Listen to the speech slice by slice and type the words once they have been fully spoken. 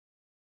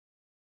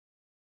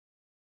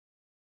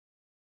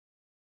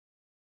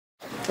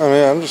I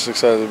mean, I'm just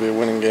excited to be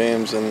winning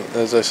games, and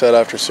as I said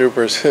after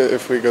Supers,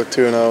 if we go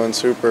 2-0 in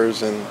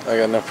Supers, and I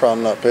got no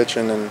problem not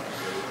pitching, and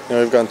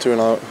we've gone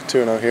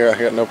 2-0 here, I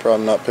got no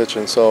problem not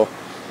pitching. So,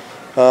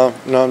 no,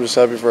 I'm just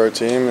happy for our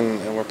team,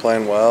 and we're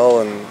playing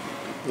well, and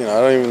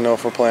I don't even know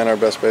if we're playing our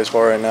best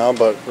baseball right now,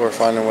 but we're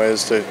finding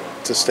ways to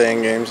stay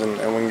in games and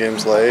win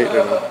games late,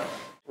 and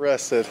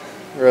rested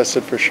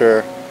for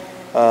sure.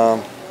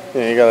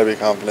 You got to be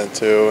confident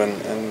too,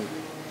 and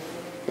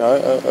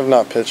I've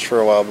not pitched for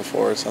a while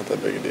before. It's not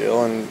that big a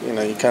deal, and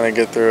you kind of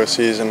get through a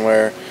season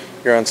where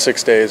you're on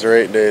 6 days or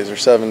 8 days or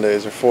 7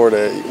 days or 4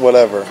 days,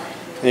 whatever,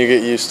 and you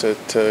get used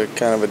to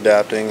kind of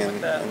adapting,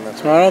 and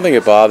that's. No, I don't think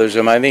it bothers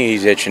him. I think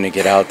he's itching to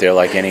get out there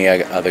like any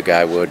other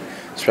guy would,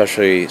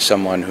 especially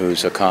someone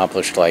who's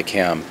accomplished like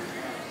him.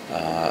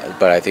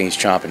 But I think he's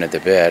chomping at the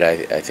bit.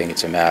 I think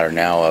it's a matter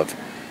now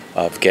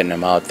of getting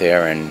him out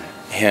there, and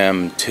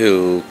him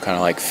too, kind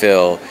of like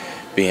Phil,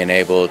 being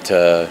able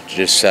to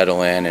just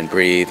settle in and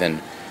breathe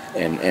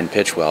and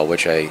pitch well,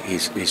 which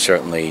he's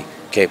certainly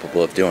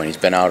capable of doing. He's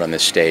been out on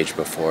this stage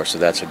before, so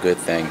that's a good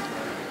thing.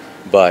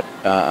 But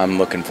I'm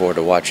looking forward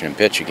to watching him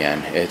pitch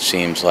again. It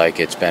seems like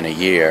it's been a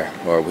year,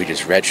 or we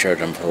just redshirted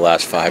him for the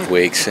last 5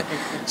 weeks.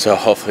 So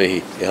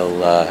hopefully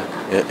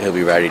he'll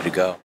be ready to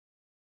go.